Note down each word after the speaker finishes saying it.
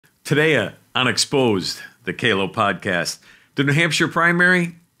Today, Unexposed, the Calo podcast. The New Hampshire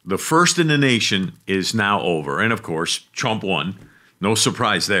primary, the first in the nation, is now over. And of course, Trump won. No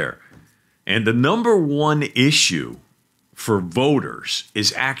surprise there. And the number one issue for voters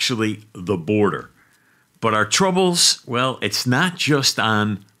is actually the border. But our troubles, well, it's not just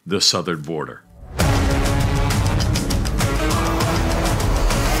on the southern border.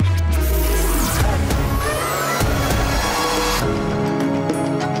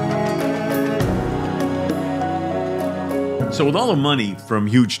 So with all the money from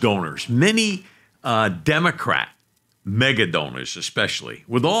huge donors, many Democrat mega donors especially,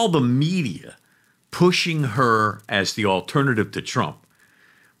 with all the media pushing her as the alternative to Trump,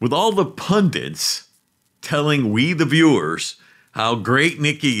 with all the pundits telling we the viewers how great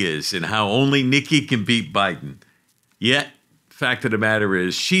Nikki is and how only Nikki can beat Biden, yet fact of the matter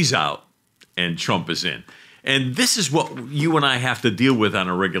is she's out and Trump is in. And this is what you and I have to deal with on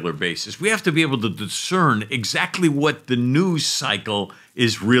a regular basis. We have to be able to discern exactly what the news cycle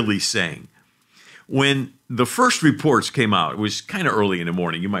is really saying. When the first reports came out, it was kind of early in the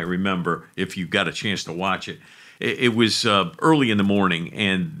morning. You might remember if you got a chance to watch it. It was early in the morning,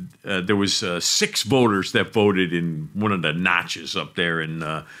 and there was 6 voters that voted in one of the notches up there in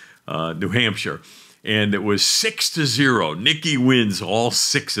New Hampshire. And it was 6-0. Nikki wins all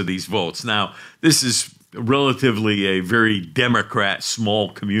 6 of these votes. Now, this is relatively a very Democrat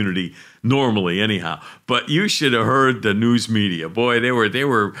small community normally anyhow, but you should have heard the news media. Boy, they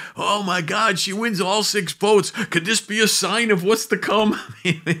were, oh my God, she wins all 6 votes. Could this be a sign of what's to come? I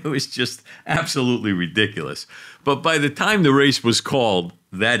mean, it was just absolutely ridiculous. But by the time the race was called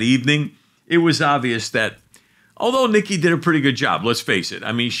that evening, it was obvious that although Nikki did a pretty good job, let's face it.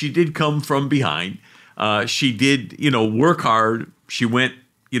 I mean, she did come from behind. She did, work hard. She went,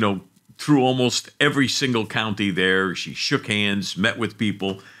 through almost every single county there. She shook hands, met with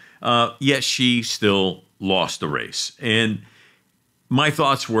people, yet she still lost the race. And my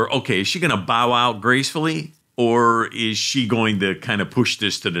thoughts were, okay, is she going to bow out gracefully, or is she going to kind of push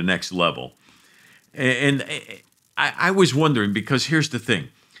this to the next level? And I was wondering, because here's the thing.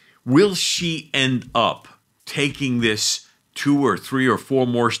 Will she end up taking this 2 or 3 or 4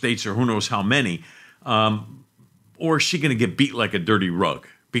 more states, or who knows how many, or is she going to get beat like a dirty rug?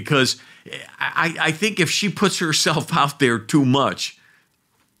 Because I think if she puts herself out there too much,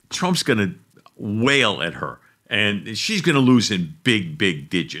 Trump's going to wail at her, and she's going to lose in big, big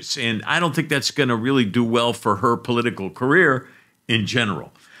digits. And I don't think that's going to really do well for her political career in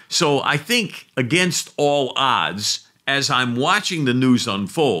general. So I think against all odds, as I'm watching the news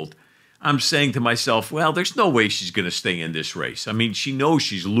unfold, I'm saying to myself, well, there's no way she's going to stay in this race. I mean, she knows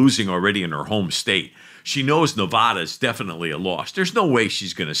she's losing already in her home state. She knows Nevada is definitely a loss. There's no way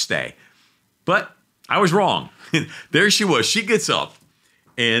she's going to stay. But I was wrong. There she was. She gets up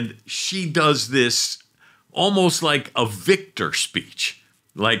and she does this almost like a victor speech.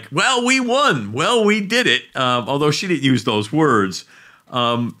 Like, well, we won. Well, we did it. Although she didn't use those words.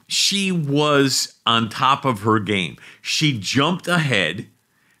 She was on top of her game. She jumped ahead,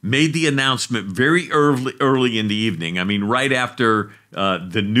 made the announcement very early in the evening. I mean, right after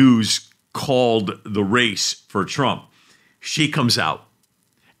the news called the race for Trump. She comes out.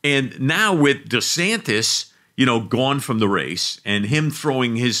 And now with DeSantis, gone from the race and him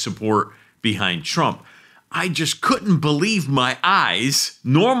throwing his support behind Trump, I just couldn't believe my eyes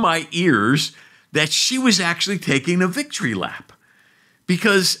nor my ears that she was actually taking a victory lap.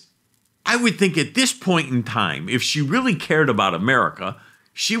 Because I would think at this point in time, if she really cared about America,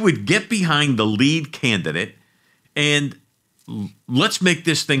 she would get behind the lead candidate and let's make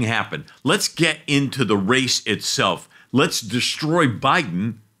this thing happen. Let's get into the race itself. Let's destroy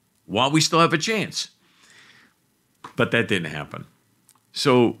Biden while we still have a chance. But that didn't happen.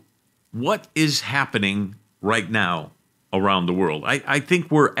 So what is happening right now around the world? I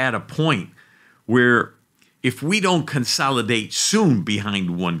think we're at a point where if we don't consolidate soon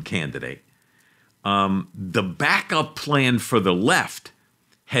behind one candidate, the backup plan for the left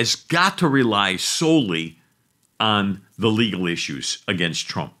has got to rely solely on the legal issues against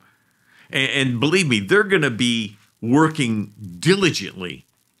Trump. And believe me, they're going to be working diligently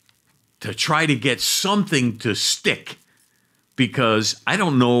to try to get something to stick, because I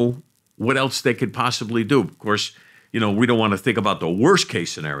don't know what else they could possibly do. Of course, we don't want to think about the worst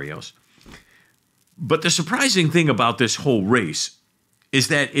case scenarios. But the surprising thing about this whole race is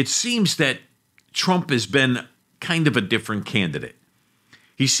that it seems that Trump has been kind of a different candidate.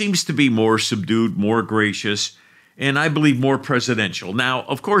 He seems to be more subdued, more gracious, and I believe more presidential. Now,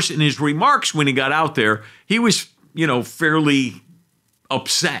 of course, in his remarks when he got out there, he was, fairly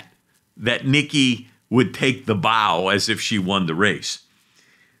upset that Nikki would take the bow as if she won the race.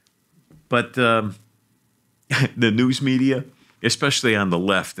 But the news media, especially on the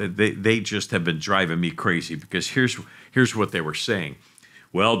left, they just have been driving me crazy because here's what they were saying.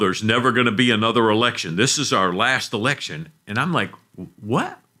 Well, there's never going to be another election. This is our last election. And I'm like,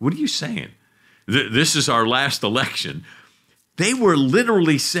 what? What are you saying? This is our last election. They were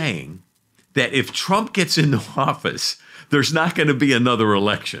literally saying that if Trump gets into office, there's not going to be another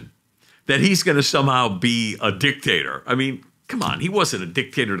election, that he's going to somehow be a dictator. I mean, come on, he wasn't a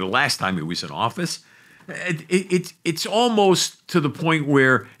dictator the last time he was in office. It's almost to the point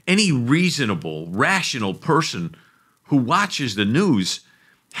where any reasonable, rational person who watches the news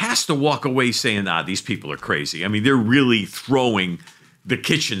has to walk away saying, these people are crazy. I mean, they're really throwing the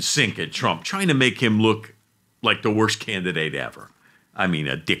kitchen sink at Trump, trying to make him look like the worst candidate ever. I mean,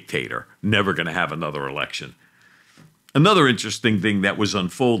 a dictator, never going to have another election. Another interesting thing that was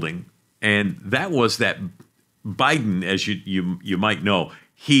unfolding, and that was that Biden, as you might know,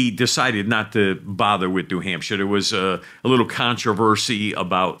 he decided not to bother with New Hampshire. There was a little controversy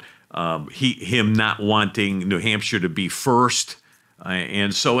about him not wanting New Hampshire to be first.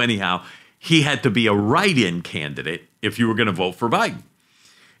 And so anyhow, he had to be a write-in candidate if you were going to vote for Biden.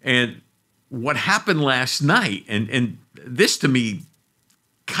 And what happened last night, and this to me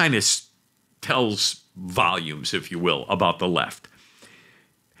kind of tells volumes, if you will, about the left.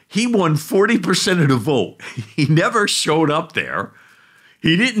 He won 40% of the vote. He never showed up there.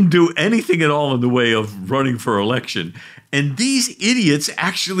 He didn't do anything at all in the way of running for election. And these idiots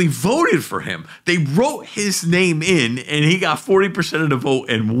actually voted for him. They wrote his name in, and he got 40% of the vote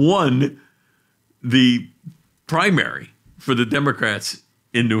and won the primary for the Democrats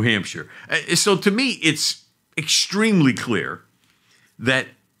in New Hampshire. So to me, it's extremely clear that,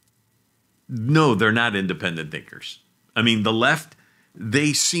 no, they're not independent thinkers. I mean, the left,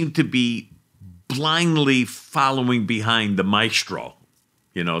 they seem to be blindly following behind the maestro,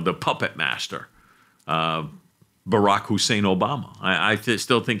 the puppet master, Barack Hussein Obama. I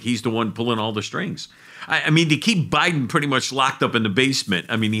still think he's the one pulling all the strings. I mean, to keep Biden pretty much locked up in the basement,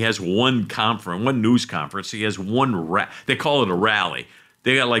 I mean, he has one news conference. He has they call it a rally.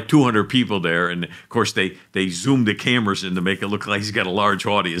 They got like 200 people there, and of course they zoom the cameras in to make it look like he's got a large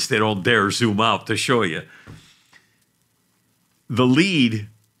audience. They don't dare zoom out to show you. The lead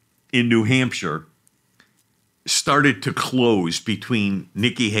in New Hampshire started to close between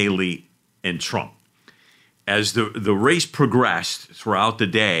Nikki Haley and Trump. As the race progressed throughout the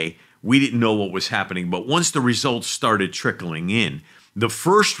day, we didn't know what was happening, but once the results started trickling in, the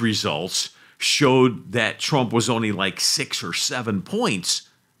first results showed that Trump was only like 6 or 7 points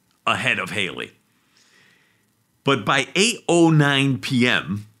ahead of Haley. But by 8:09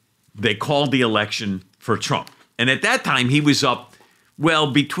 p.m., they called the election for Trump. And at that time, he was up,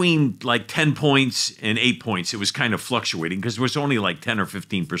 well, between like 10 points and 8 points. It was kind of fluctuating because there was only like 10 or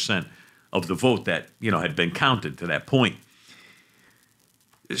 15% of the vote that, had been counted to that point.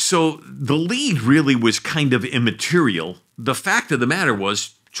 So the lead really was kind of immaterial. The fact of the matter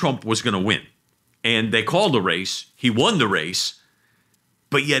was Trump was going to win. And they called the race. He won the race.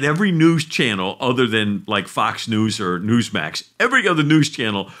 But yet every news channel, other than like Fox News or Newsmax, every other news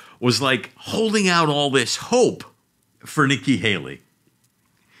channel was like holding out all this hope for Nikki Haley.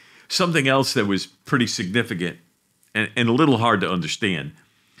 Something else that was pretty significant and a little hard to understand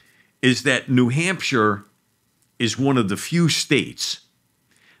is that New Hampshire is one of the few states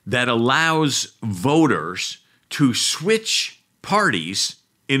that allows voters to switch parties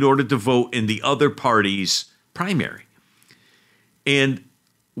in order to vote in the other party's primary. And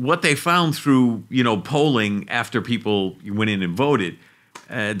what they found through, polling after people went in and voted,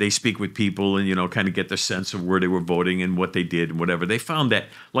 they speak with people and, kind of get the sense of where they were voting and what they did and whatever. They found that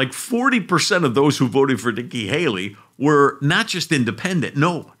like 40% of those who voted for Nikki Haley were not just independent.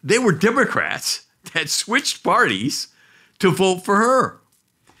 No, they were Democrats that switched parties to vote for her.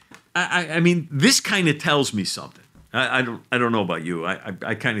 I mean, this kind of tells me something. I don't know about you.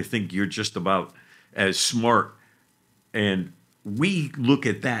 I kind of think you're just about as smart. And we look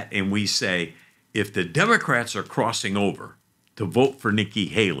at that and we say, if the Democrats are crossing over to vote for Nikki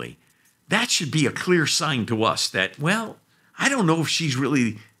Haley, that should be a clear sign to us that, well, I don't know if she's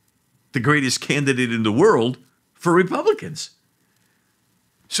really the greatest candidate in the world for Republicans.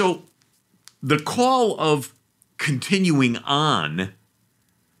 So the call of continuing on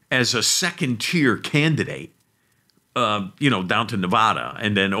as a second-tier candidate, down to Nevada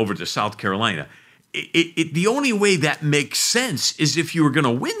and then over to South Carolina, the only way that makes sense is if you were going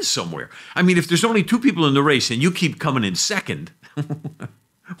to win somewhere. I mean, if there's only 2 people in the race and you keep coming in second,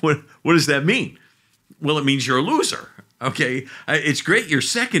 what does that mean? Well, it means you're a loser, okay? It's great you're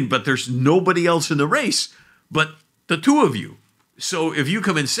second, but there's nobody else in the race but the 2 of you. So if you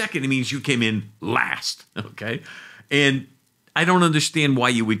come in second, it means you came in last, okay? And I don't understand why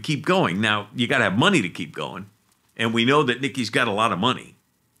you would keep going. Now, you got to have money to keep going. And we know that Nikki's got a lot of money.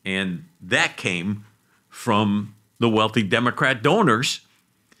 And that came from the wealthy Democrat donors.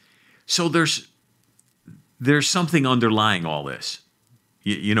 So there's something underlying all this.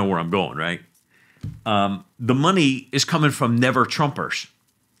 You know where I'm going, right? The money is coming from never Trumpers.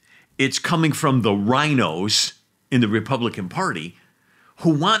 It's coming from the rhinos in the Republican Party who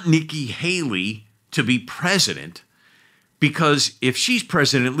want Nikki Haley to be president, because if she's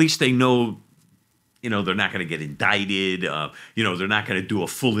president, at least they know, they're not going to get indicted. They're not going to do a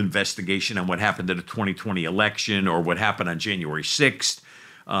full investigation on what happened in the 2020 election or what happened on January 6th,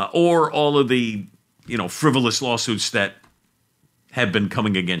 or all of the, frivolous lawsuits that have been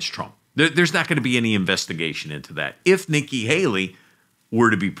coming against Trump. There's not going to be any investigation into that if Nikki Haley were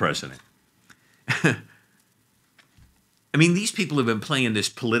to be president. I mean, these people have been playing this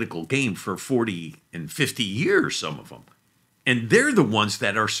political game for 40 and 50 years, some of them. And they're the ones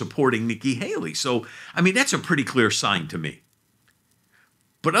that are supporting Nikki Haley. So, I mean, that's a pretty clear sign to me.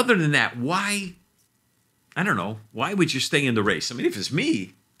 But other than that, why would you stay in the race? I mean, if it's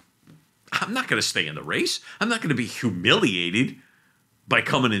me, I'm not going to stay in the race. I'm not going to be humiliated by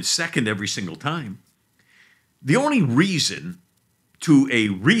coming in second every single time. The only reason to a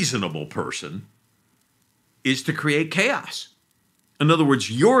reasonable person is to create chaos. In other words,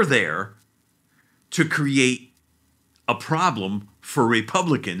 you're there to create a problem for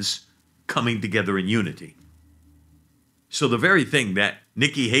Republicans coming together in unity. So the very thing that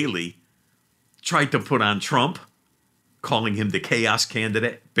Nikki Haley tried to put on Trump, calling him the chaos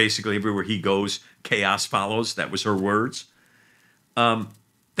candidate, basically everywhere he goes, chaos follows, that was her words.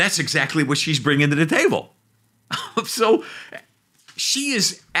 That's exactly what she's bringing to the table. So she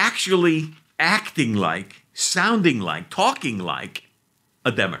is actually acting like, sounding like, talking like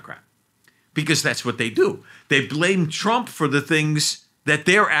a Democrat, because that's what they do. They blame Trump for the things that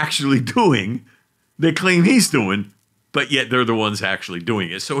they're actually doing, they claim he's doing, but yet they're the ones actually doing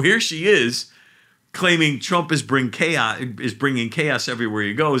it. So here she is claiming Trump is bringing chaos everywhere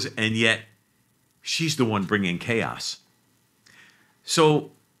he goes, and yet she's the one bringing chaos.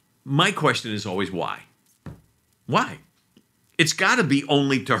 So my question is always why? Why? It's got to be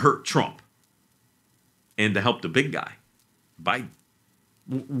only to hurt Trump and to help the big guy, Biden.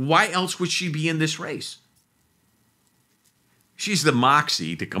 Why else would she be in this race? She's the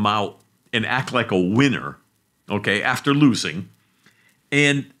moxie to come out and act like a winner, okay, after losing.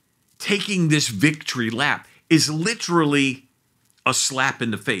 And taking this victory lap is literally a slap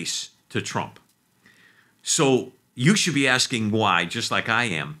in the face to Trump. So you should be asking why, just like I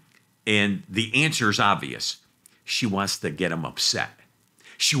am. And the answer is obvious. She wants to get him upset.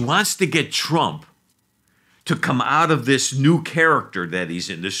 She wants to get Trump to come out of this new character that he's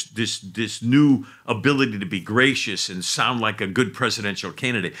in, this new ability to be gracious and sound like a good presidential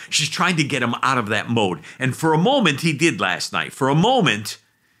candidate. She's trying to get him out of that mode. And for a moment, he did last night. For a moment,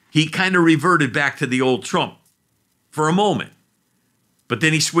 he kind of reverted back to the old Trump. For a moment. But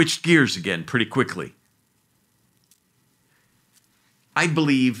then he switched gears again pretty quickly. I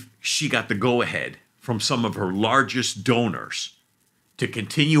believe she got the go-ahead from some of her largest donors to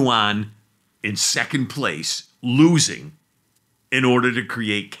continue on in second place, losing, in order to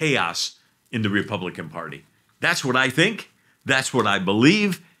create chaos in the Republican Party. That's what I think. That's what I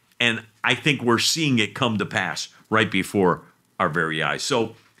believe. And I think we're seeing it come to pass right before our very eyes.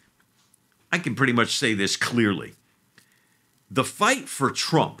 So I can pretty much say this clearly. The fight for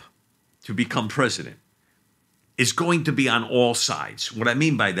Trump to become president is going to be on all sides. What I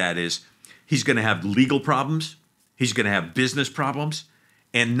mean by that is he's going to have legal problems. He's going to have business problems.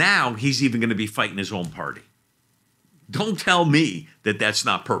 And now he's even going to be fighting his own party. Don't tell me that that's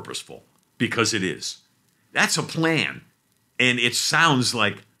not purposeful, because it is. That's a plan. And it sounds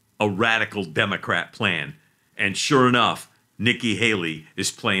like a radical Democrat plan. And sure enough, Nikki Haley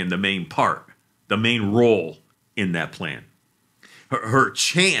is playing the main part, the main role in that plan. Her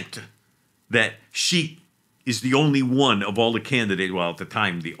chant that she is the only one of all the candidates, well, at the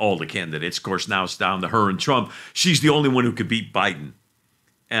time, all the candidates, of course, now it's down to her and Trump. She's the only one who could beat Biden.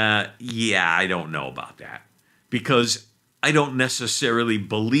 Yeah, I don't know about that, because I don't necessarily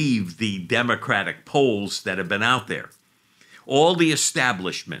believe the Democratic polls that have been out there. All the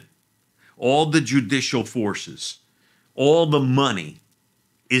establishment, all the judicial forces, all the money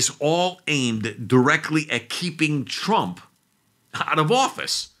is all aimed directly at keeping Trump out of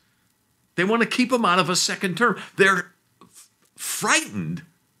office. They want to keep him out of a second term. They're frightened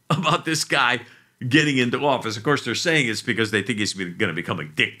about this guy getting into office. Of course, they're saying it's because they think he's going to become a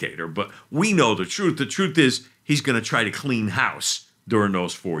dictator. But we know the truth. The truth is he's going to try to clean house during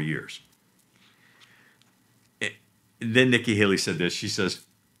those 4 years. Then Nikki Haley said this. She says,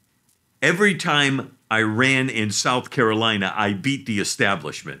 every time I ran in South Carolina, I beat the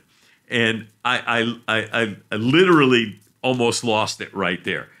establishment. And I literally almost lost it right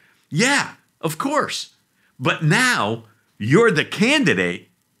there. Yeah, of course. But now you're the candidate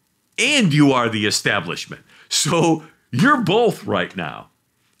and you are the establishment. So you're both right now.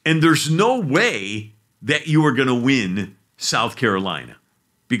 And there's no way that you are going to win South Carolina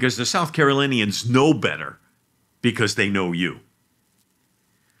because the South Carolinians know better because they know you.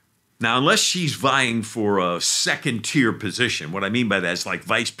 Now, unless she's vying for a second-tier position, what I mean by that is like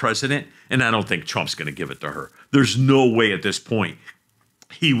vice president, and I don't think Trump's going to give it to her. There's no way at this point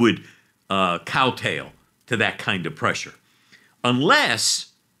he would kowtow to that kind of pressure.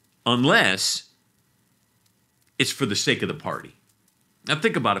 Unless it's for the sake of the party. Now,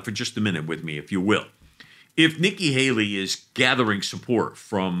 think about it for just a minute with me, if you will. If Nikki Haley is gathering support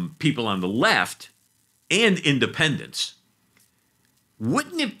from people on the left and independents,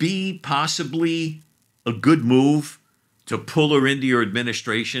 wouldn't it be possibly a good move to pull her into your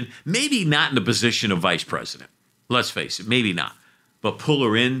administration? Maybe not in the position of vice president. Let's face it, maybe not. But pull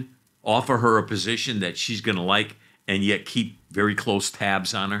her in, offer her a position that she's going to like, and yet keep very close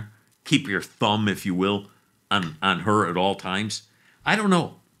tabs on her. Keep your thumb, if you will, on her at all times. I don't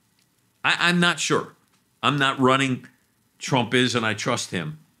know. I'm not sure. I'm not running. Trump is, and I trust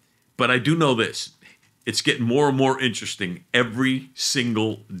him. But I do know this. It's getting more and more interesting every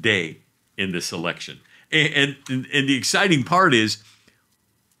single day in this election. And the exciting part is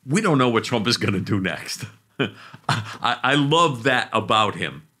we don't know what Trump is going to do next. I love that about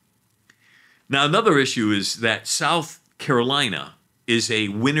him. Now, another issue is that South Carolina is a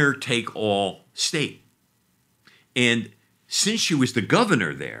winner-take-all state. And since she was the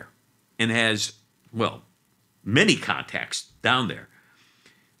governor there and has, well, many contacts down there,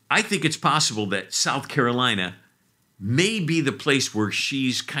 I think it's possible that South Carolina may be the place where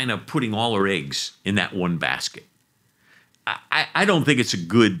she's kind of putting all her eggs in that one basket. I don't think it's a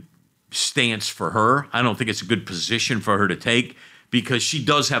good stance for her. I don't think it's a good position for her to take because she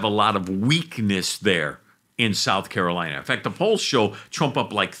does have a lot of weakness there in South Carolina. In fact, the polls show Trump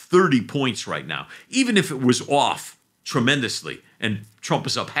up like 30 points right now. Even if it was off tremendously and Trump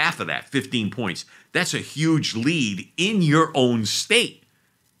is up half of that, 15 points, that's a huge lead in your own state.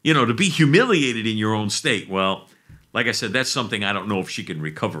 You know, to be humiliated in your own state, well, like I said, that's something I don't know if she can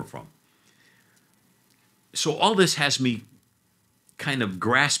recover from. So all this has me kind of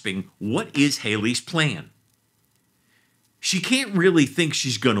grasping, what is Haley's plan? She can't really think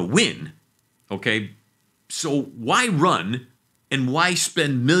she's going to win, okay? So why run and why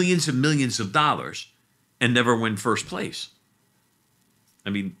spend millions and millions of dollars and never win first place?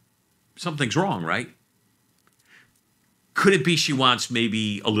 I mean, something's wrong, right? Could it be she wants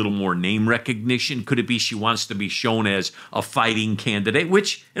maybe a little more name recognition? Could it be she wants to be shown as a fighting candidate,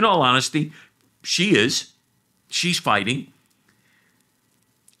 which, in all honesty, she is. She's fighting.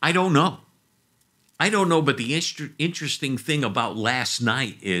 I don't know. But the interesting thing about last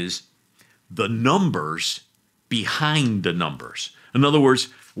night is the numbers behind the numbers. In other words,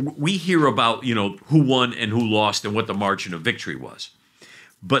 we hear about, who won and who lost and what the margin of victory was.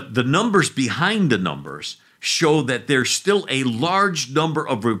 But the numbers behind the numbers show that there's still a large number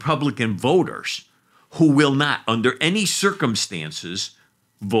of Republican voters who will not, under any circumstances,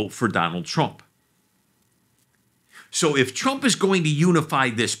 vote for Donald Trump. So if Trump is going to unify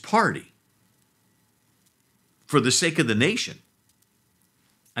this party for the sake of the nation,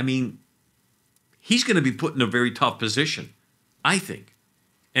 I mean, he's going to be put in a very tough position, I think.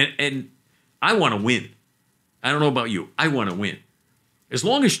 And I want to win. I don't know about you. I want to win. As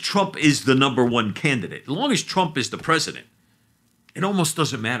long as Trump is the number one candidate, as long as Trump is the president, it almost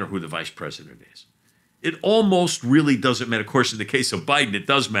doesn't matter who the vice president is. It almost really doesn't matter. Of course, in the case of Biden, it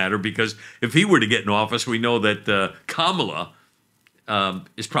does matter because if he were to get in office, we know that Kamala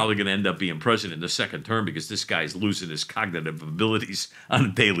is probably going to end up being president in the second term because this guy's losing his cognitive abilities on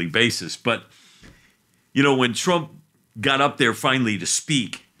a daily basis. But, when Trump got up there finally to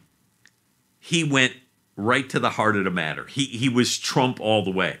speak, he went right to the heart of the matter. He was Trump all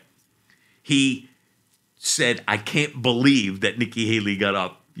the way. He said, I can't believe that Nikki Haley got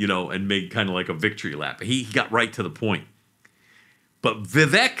up, and made kind of like a victory lap. He got right to the point. But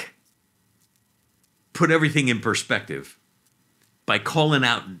Vivek put everything in perspective by calling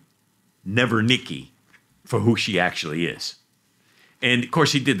out Never Nikki for who she actually is. And, of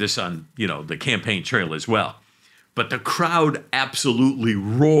course, he did this on, the campaign trail as well. But the crowd absolutely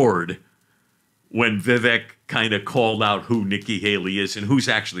roared when Vivek kind of called out who Nikki Haley is and who's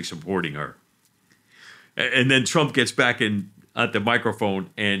actually supporting her. And then Trump gets back in at the microphone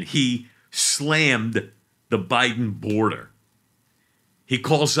and he slammed the Biden border. He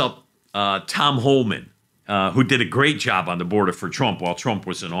calls up Tom Holman, who did a great job on the border for Trump while Trump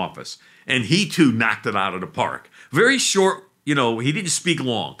was in office. And he too knocked it out of the park. Very short, he didn't speak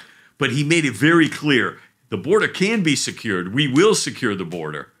long, but he made it very clear. The border can be secured. We will secure the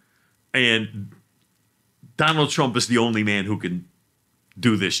border. And Donald Trump is the only man who can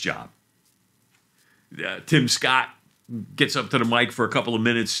do this job. Tim Scott gets up to the mic for a couple of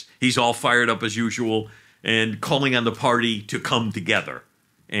minutes. He's all fired up as usual and calling on the party to come together.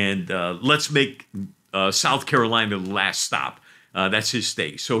 And let's make South Carolina the last stop. That's his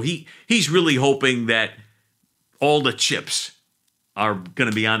stake. So he's really hoping that all the chips are going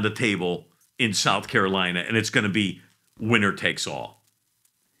to be on the table in South Carolina, and it's going to be winner takes all.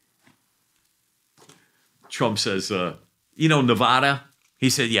 Trump says, Nevada? He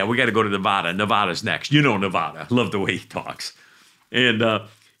said, yeah, we got to go to Nevada. Nevada's next. Nevada. Love the way he talks. And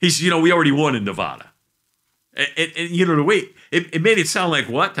he said, we already won in Nevada. And the way it made it sound like,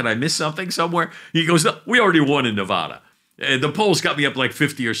 what? Did I miss something somewhere? He goes, no, we already won in Nevada. And the polls got me up like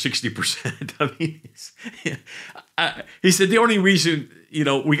 50 or 60%. I mean, he said, the only reason,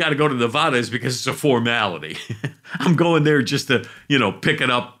 we got to go to Nevada is because it's a formality. I'm going there just to, pick it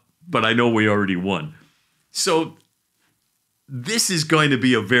up, but I know we already won. So this is going to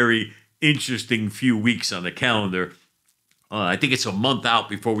be a very interesting few weeks on the calendar. I think it's a month out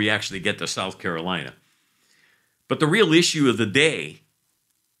before we actually get to South Carolina. But the real issue of the day,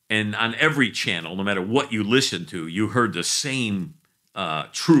 and on every channel, no matter what you listen to, you heard the same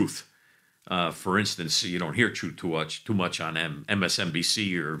truth. For instance, you don't hear truth too much on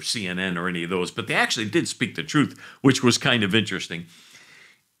MSNBC or CNN or any of those, but they actually did speak the truth, which was kind of interesting.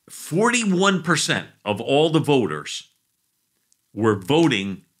 41% of all the voters were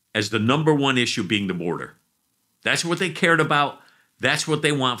voting as the number one issue being the border. That's what they cared about. That's what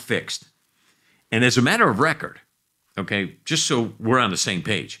they want fixed. And as a matter of record, okay, just so we're on the same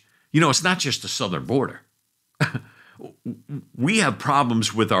page, it's not just the southern border. We have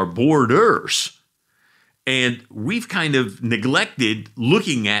problems with our borders, and we've kind of neglected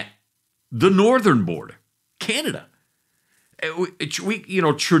looking at the northern border, Canada.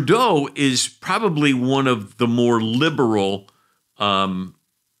 Trudeau is probably one of the more liberal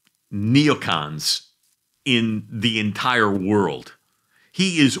neocons in the entire world.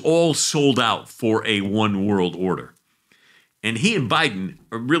 He is all sold out for a one world order. And he and Biden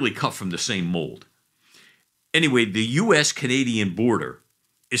are really cut from the same mold. Anyway, the U.S.-Canadian border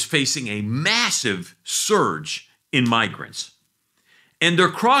is facing a massive surge in migrants. And they're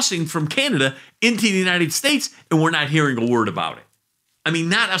crossing from Canada into the United States, and we're not hearing a word about it. I mean,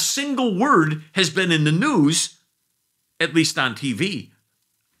 not a single word has been in the news, at least on TV,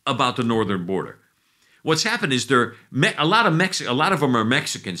 about the northern border. What's happened is a lot of them are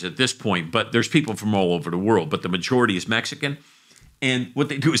Mexicans at this point, but there's people from all over the world, but the majority is Mexican. And what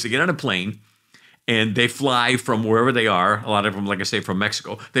they do is they get on a plane and they fly from wherever they are. A lot of them, like I say, from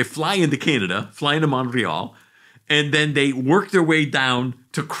Mexico. They fly into Canada, fly into Montreal, and then they work their way down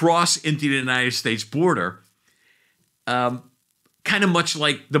to cross into the United States border, kind of much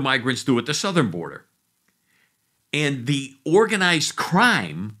like the migrants do at the southern border. And the organized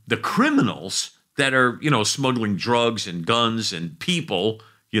crime, the criminals that are, smuggling drugs and guns and people,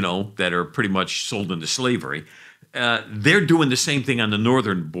 that are pretty much sold into slavery, they're doing the same thing on the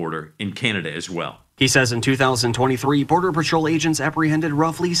northern border in Canada as well. He says in 2023, Border Patrol agents apprehended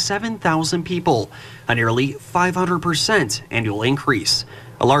roughly 7,000 people, a nearly 500% annual increase.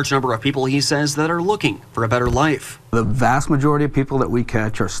 A large number of people, he says, that are looking for a better life. The vast majority of people that we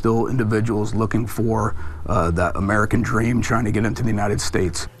catch are still individuals looking for that American dream, trying to get into the United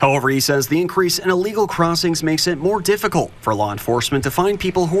States. However, he says the increase in illegal crossings makes it more difficult for law enforcement to find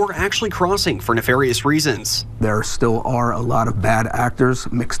people who are actually crossing for nefarious reasons. There still are a lot of bad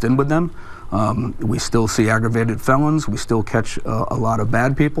actors mixed in with them. We still see aggravated felons. We still catch a lot of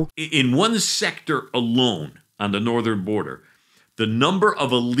bad people. In one sector alone on the northern border, the number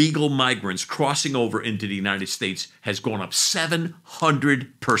of illegal migrants crossing over into the United States has gone up 700%.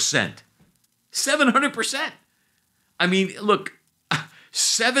 700%. I mean, look,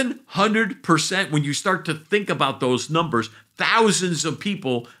 700% when you start to think about those numbers, thousands of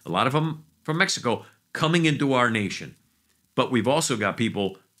people, a lot of them from Mexico, coming into our nation. But we've also got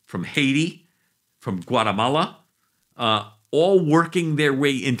people from Haiti, from Guatemala, all working their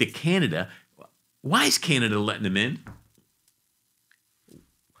way into Canada. Why is Canada letting them in?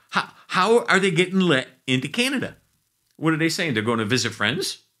 How are they getting let into Canada? What are they saying? They're going to visit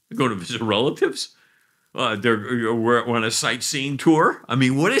friends? They're going to visit relatives? We're on a sightseeing tour? I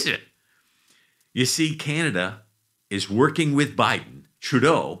mean, what is it? You see, Canada is working with Biden,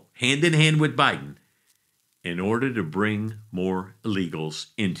 Trudeau, hand in hand with Biden, in order to bring more illegals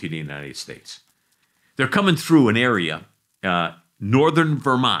into the United States. They're coming through an area, northern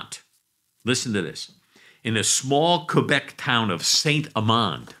Vermont. Listen to this. In a small Quebec town of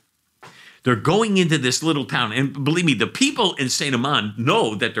Saint-Amand. They're going into this little town. And believe me, the people in Saint-Amand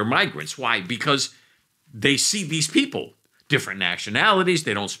know that they're migrants. Why? Because they see these people, different nationalities.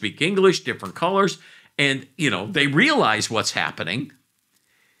 They don't speak English, different colors. And, they realize what's happening.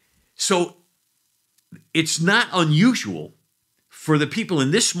 So it's not unusual for the people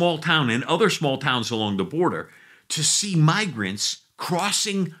in this small town and other small towns along the border to see migrants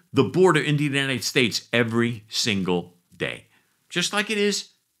crossing the border into the United States every single day. Just like it is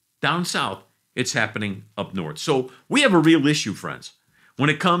down south, it's happening up north. So we have a real issue, friends, when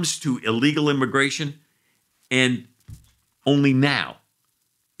it comes to illegal immigration, and only now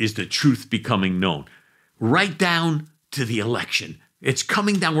is the truth becoming known. Right down to the election. It's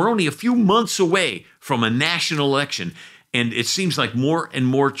coming down. We're only a few months away from a national election, and it seems like more and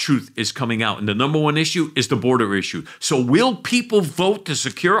more truth is coming out. And the number one issue is the border issue. So will people vote to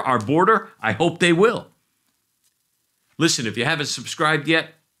secure our border? I hope they will. Listen, if you haven't subscribed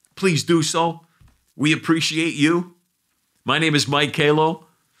yet, please do so. We appreciate you. My name is Mike Calo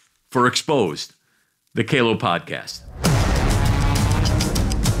for Exposed, the Calo Podcast.